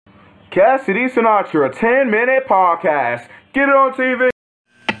Cassidy Sinatra, 10-minute podcast. Get it on TV.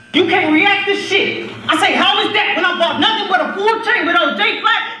 You can't react to shit. I say, how is that when I bought nothing but a full chain with a J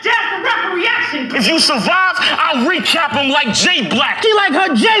Black Jazz the Rapper reaction? If you survive, I'll recap him like J Black. She like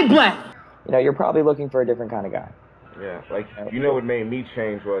her J Black. You know, you're probably looking for a different kind of guy. Yeah, like, you know what made me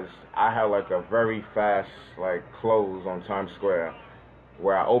change was I had like a very fast like close on Times Square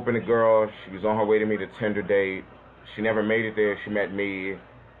where I opened a girl, she was on her way to meet a Tinder date, she never made it there, she met me,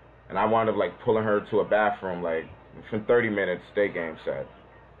 and I wound up like pulling her to a bathroom like from 30 minutes, day game set.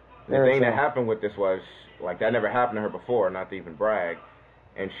 The thing that happened with this was, like, that never happened to her before, not to even brag,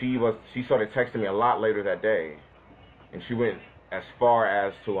 and she started texting me a lot later that day, and she went as far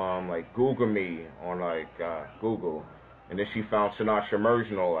as to like Google me on like Google, and then she found Sinatra Merge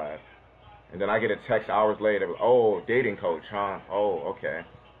and all that, and then I get a text hours later, oh, dating coach, huh? Oh, okay.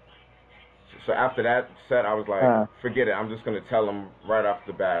 So after that set, I was like, forget it, I'm just gonna tell him right off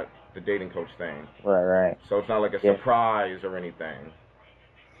the bat the dating coach thing. Right. So it's not like a surprise or anything.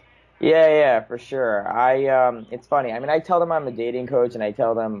 Yeah, for sure. It's funny. I mean, I tell them I'm a dating coach, and I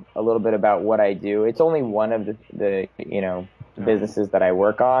tell them a little bit about what I do. It's only one of the businesses that I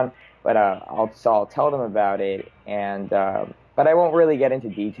work on, but I'll tell them about it, and but I won't really get into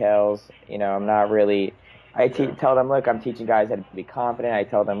details. You know, I'm not really. Tell them, look, I'm teaching guys how to be confident. I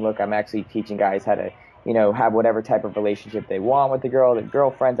tell them, look, I'm actually teaching guys how to, have whatever type of relationship they want with the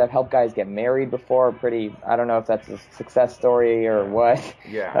girlfriends. I've helped guys get married before. I don't know if that's a success story or what.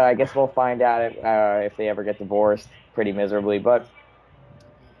 Yeah. I guess we'll find out if they ever get divorced pretty miserably. But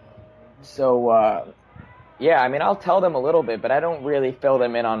so, yeah, I mean, I'll tell them a little bit, but I don't really fill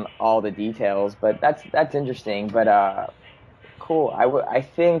them in on all the details. But that's interesting. But cool. I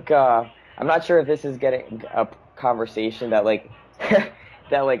think I'm not sure if this is getting a conversation that like.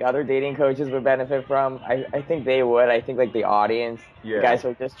 that like other dating coaches would benefit from. I think they would. I think like the audience, the guys who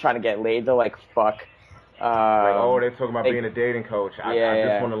are just trying to get laid, they're like, fuck. They're talking about being a dating coach. I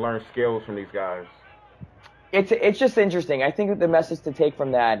just want to learn skills from these guys. It's just interesting. I think the message to take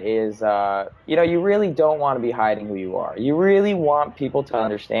from that is, you really don't want to be hiding who you are. You really want people to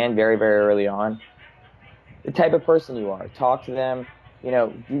understand very, very early on the type of person you are. Talk to them,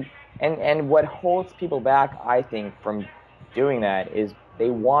 and what holds people back, I think, from doing that is they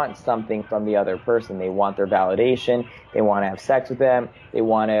want something from the other person. They want their validation. They want to have sex with them. They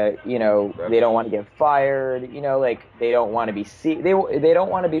want to, they don't want to get fired. They don't want to be they don't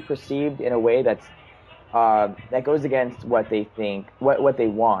want to be perceived in a way that's that goes against what they think, what they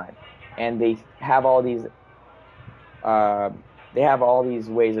want, and they have all these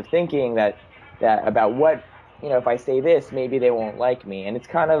ways of thinking that about what if I say this, maybe they won't like me, and it's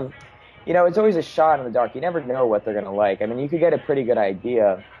kind of. It's always a shot in the dark. You never know what they're going to like. I mean, you could get a pretty good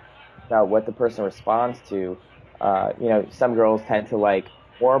idea about what the person responds to. Some girls tend to like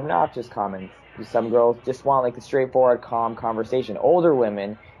more obnoxious comments. Some girls just want like the straightforward, calm conversation. Older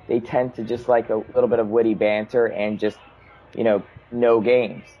women, they tend to just like a little bit of witty banter and just, no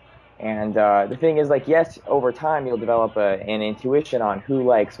games. And the thing is, like, yes, over time you'll develop an intuition on who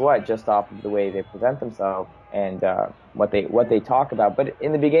likes what just off of the way they present themselves and what they talk about. But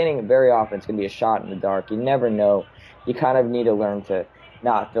in the beginning, very often it's going to be a shot in the dark. You never know. You kind of need to learn to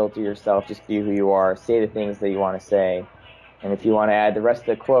not filter yourself, just be who you are, say the things that you want to say. And if you want to add the rest of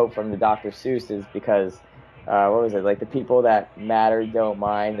the quote from the Dr. Seuss is because, what was it, like the people that matter don't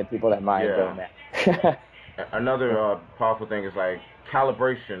mind, the people that mind don't matter. Another powerful thing is like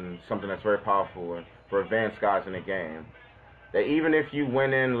calibration, something that's very powerful for advanced guys in the game. That even if you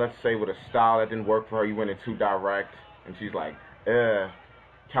went in, let's say, with a style that didn't work for her, you went in too direct, and she's like,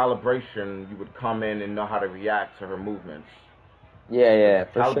 calibration, you would come in and know how to react to her movements. Yeah,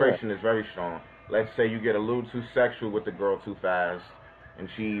 for calibration sure. is very strong. Let's say you get a little too sexual with the girl too fast, and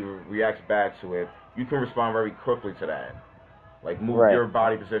she reacts bad to it. You can respond very quickly to that. Like, move your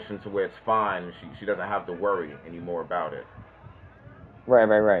body position to where it's fine, and she doesn't have to worry anymore about it.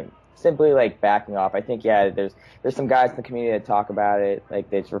 Right. Simply like backing off. I think there's some guys in the community that talk about it,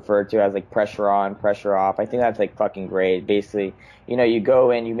 like it's referred to as like pressure on, pressure off. I think that's like fucking great. Basically, you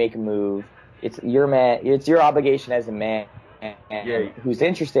go in, you make a move. It's your obligation as a man who's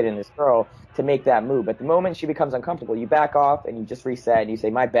interested in this girl to make that move. But the moment she becomes uncomfortable, you back off and you just reset and you say,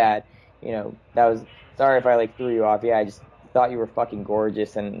 my bad. Sorry if I like threw you off. Yeah, I just thought you were fucking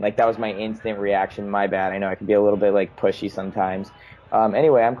gorgeous, and like that was my instant reaction. My bad. I know I can be a little bit like pushy sometimes.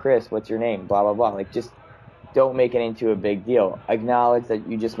 Anyway, I'm Chris. What's your name? Blah, blah, blah. Like, just don't make it into a big deal. Acknowledge that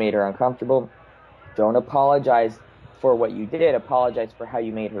you just made her uncomfortable. Don't apologize for what you did. Apologize for how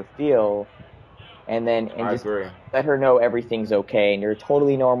you made her feel. And just let her know everything's okay and you're a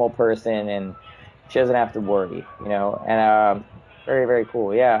totally normal person and she doesn't have to worry, And Very, very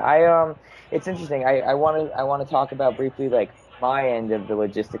cool. Yeah, it's interesting. I want to talk about briefly like my end of the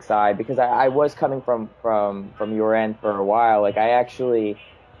logistics side because I was coming from your end for a while. Like I actually,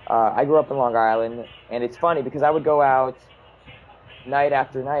 I grew up in Long Island, and it's funny because I would go out night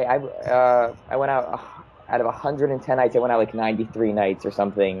after night. I went out of 110 nights. I went out like 93 nights or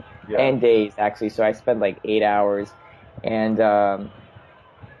something, Yeah. and days actually. So I spent like 8 hours, and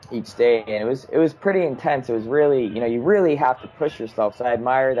each day, and it was pretty intense. It was really, you really have to push yourself. So I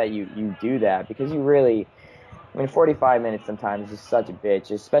admire that you do that because you really, I mean, 45 minutes sometimes is such a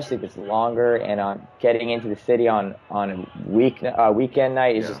bitch, especially if it's longer. And on getting into the city on a weekend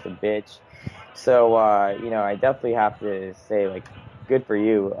night is Yeah. just a bitch. So I definitely have to say like, good for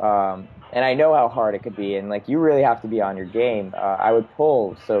you. And I know how hard it could be, and like you really have to be on your game. I would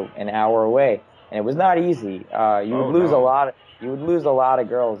pull an hour away, and it was not easy. You would lose a lot. You would lose a lot of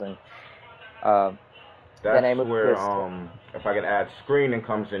girls, and then I That's moved where, to if I could add, screening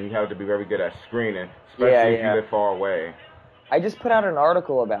comes in. You have to be very good at screening, especially if you live far away. I just put out an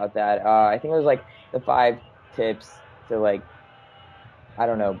article about that. I think it was like the 5 tips to like, I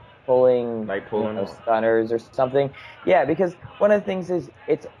don't know, pulling, stunners or something. Yeah, because one of the things is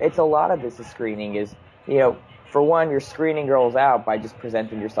it's a lot of this is screening is, for one, you're screening girls out by just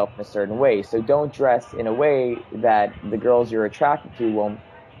presenting yourself in a certain way. So don't dress in a way that the girls you're attracted to won't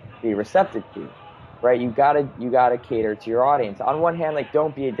be receptive to, right? You gotta cater to your audience. On one hand, like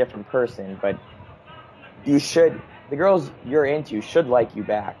don't be a different person, but the girls you're into should like you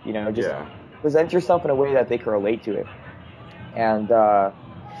back. Just present yourself in a way that they can relate to it. And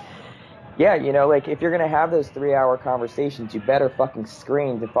like if you're gonna have those 3-hour conversations, you better fucking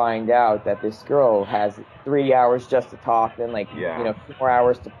screen to find out that this girl has 3 hours just to talk, then 2 more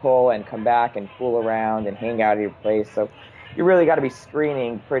hours to pull and come back and fool around and hang out at your place. So you really got to be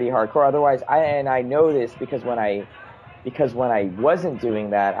screening pretty hardcore. Otherwise, I know this because when I wasn't doing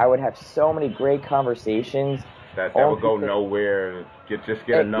that, I would have so many great conversations that would go nowhere. Get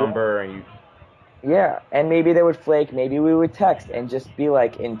a number and you. Yeah, and maybe they would flake, maybe we would text and just be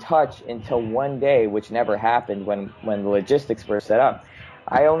like in touch until one day, which never happened when the logistics were set up.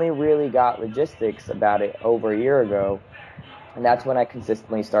 I only really got logistics about it over a year ago, and that's when I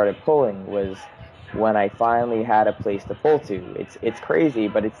consistently started pulling, was when I finally had a place to pull to. It's crazy,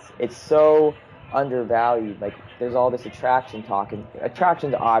 but it's so undervalued. Like there's all this attraction talk, and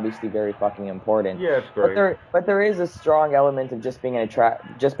attraction's obviously very fucking important. Yeah, it's great. But there is a strong element of just being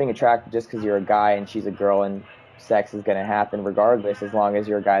attracted just because you're a guy and she's a girl, and sex is gonna happen regardless as long as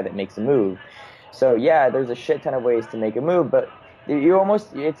you're a guy that makes a move. So yeah, there's a shit ton of ways to make a move, but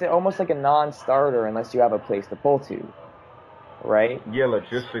it's almost like a non-starter unless you have a place to pull to, right? Yeah,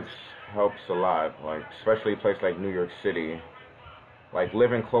 logistics helps a lot, like especially a place like New York City. Like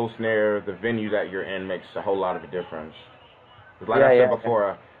living close near the venue that you're in makes a whole lot of a difference. Like I said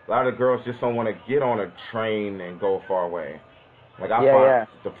before, a lot of girls just don't want to get on a train and go far away. Like I find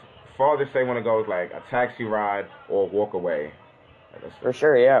the farthest they want to go is like a taxi ride or walk away. For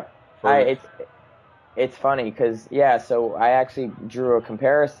sure, yeah. It's funny because so I actually drew a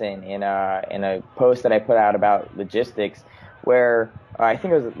comparison in a post that I put out about logistics, where I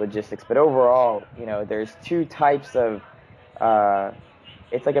think it was logistics, but overall, there's 2 types of.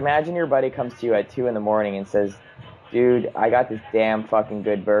 It's like imagine your buddy comes to you at 2 a.m. and says, "Dude, I got this damn fucking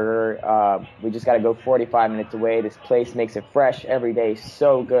good burger. We just got to go 45 minutes away. This place makes it fresh every day,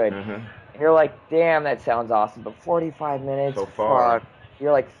 so good." Mm-hmm. And you're like, "Damn, that sounds awesome, but 45 minutes, so far." Fuck.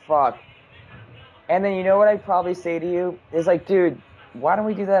 You're like, "Fuck." And then you know what I'd probably say to you is like, "Dude, why don't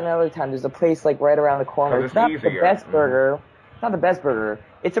we do that another time? There's a place like right around the corner. It's not the best burger. It's not the best burger.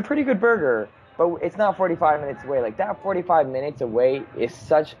 It's a pretty good burger." But it's not 45 minutes away. Like that 45 minutes away is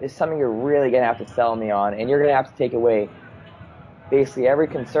something you're really gonna have to sell me on, and you're gonna have to take away basically every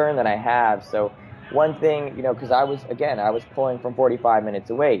concern that I have. So one thing, because I was pulling from 45 minutes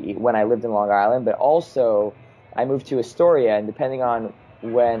away when I lived in Long Island, but also I moved to Astoria, and depending on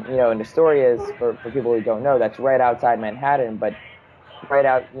when, and Astoria is for people who don't know, that's right outside Manhattan, but right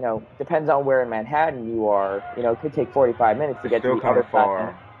out, depends on where in Manhattan you are. It could take 45 minutes to get to the other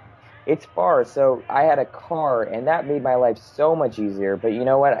side. It's far, so I had a car, and that made my life so much easier. But you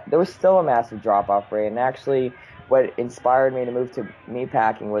know what? There was still a massive drop-off rate, and actually what inspired me to move to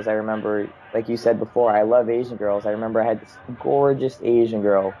meatpacking was I remember, like you said before, I love Asian girls. I remember I had this gorgeous Asian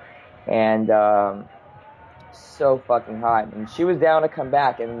girl, and so fucking hot. And she was down to come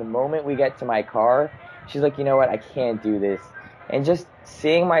back, and the moment we get to my car, she's like, "You know what? I can't do this." And just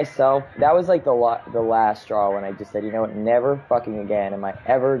seeing myself, that was like the last straw when I just said, "You know what, never fucking again am I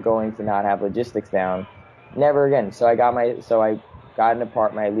ever going to not have logistics down. Never again." So I got an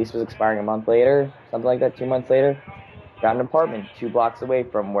apartment. My lease was expiring a month later, something like that, 2 months later. got an apartment 2 blocks away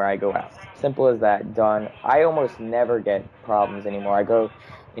from where I go out. Simple as that, done. I almost never get problems anymore. I go,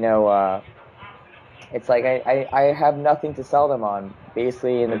 it's like I have nothing to sell them on.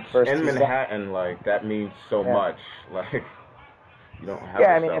 Basically, in the first in 2 Manhattan, like that means so Yeah. much. Like you don't have. Yeah,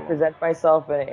 to I mean, sell I them. present myself